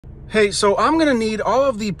Hey, so I'm gonna need all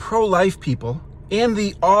of the pro-life people and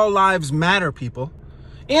the all lives matter people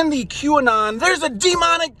and the QAnon, there's a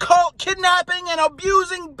demonic cult kidnapping and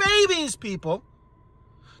abusing babies people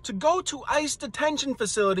to go to ICE detention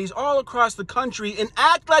facilities all across the country and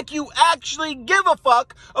act like you actually give a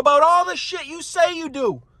fuck about all the shit you say you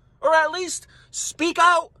do. Or at least speak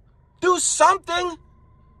out, do something.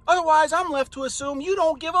 Otherwise, I'm left to assume you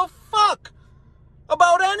don't give a fuck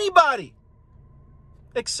about anybody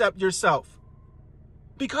except yourself.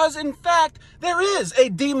 Because in fact, there is a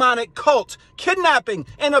demonic cult kidnapping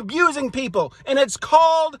and abusing people, and it's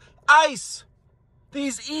called ICE.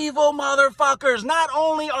 These evil motherfuckers, not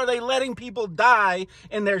only are they letting people die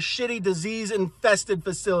in their shitty disease-infested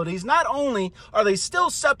facilities, not only are they still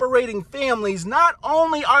separating families, not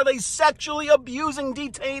only are they sexually abusing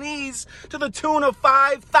detainees to the tune of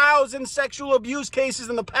 5,000 sexual abuse cases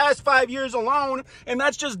in the past 5 years alone, and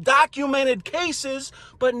that's just documented cases,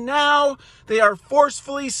 but now they are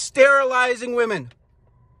forcefully sterilizing women.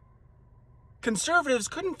 Conservatives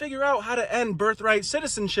couldn't figure out how to end birthright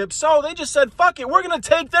citizenship, so they just said, fuck it, we're going to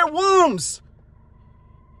take their wombs.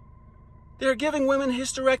 They're giving women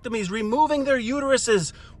hysterectomies, removing their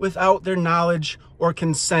uteruses without their knowledge or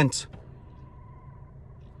consent.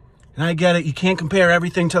 And I get it, you can't compare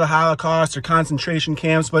everything to the Holocaust or concentration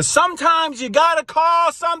camps, but sometimes you gotta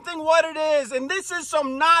call something what it is, and this is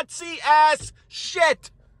some Nazi-ass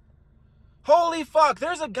shit. Holy fuck,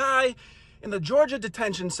 there's a guy in the Georgia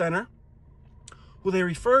Detention Center who they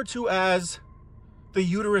refer to as the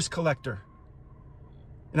uterus collector.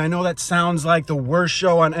 And I know that sounds like the worst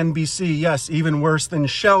show on NBC, yes, even worse than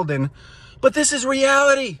Sheldon, but this is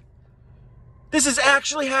reality. This is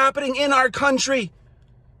actually happening in our country.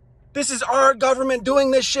 This is our government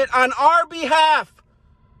doing this shit on our behalf.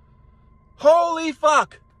 Holy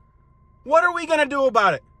fuck. What are we gonna do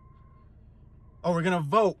about it? Oh, we're gonna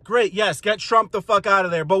vote. Great, yes, get Trump the fuck out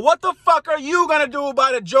of there. But what the fuck are you gonna do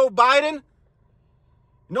about it, Joe Biden?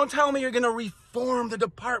 Don't tell me you're going to reform the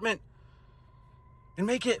department and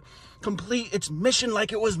make it complete its mission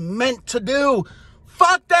like it was meant to do.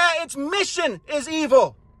 Fuck that. Its mission is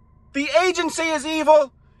evil. The agency is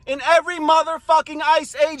evil. And every motherfucking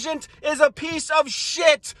ICE agent is a piece of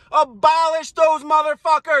shit. Abolish those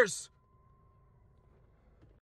motherfuckers.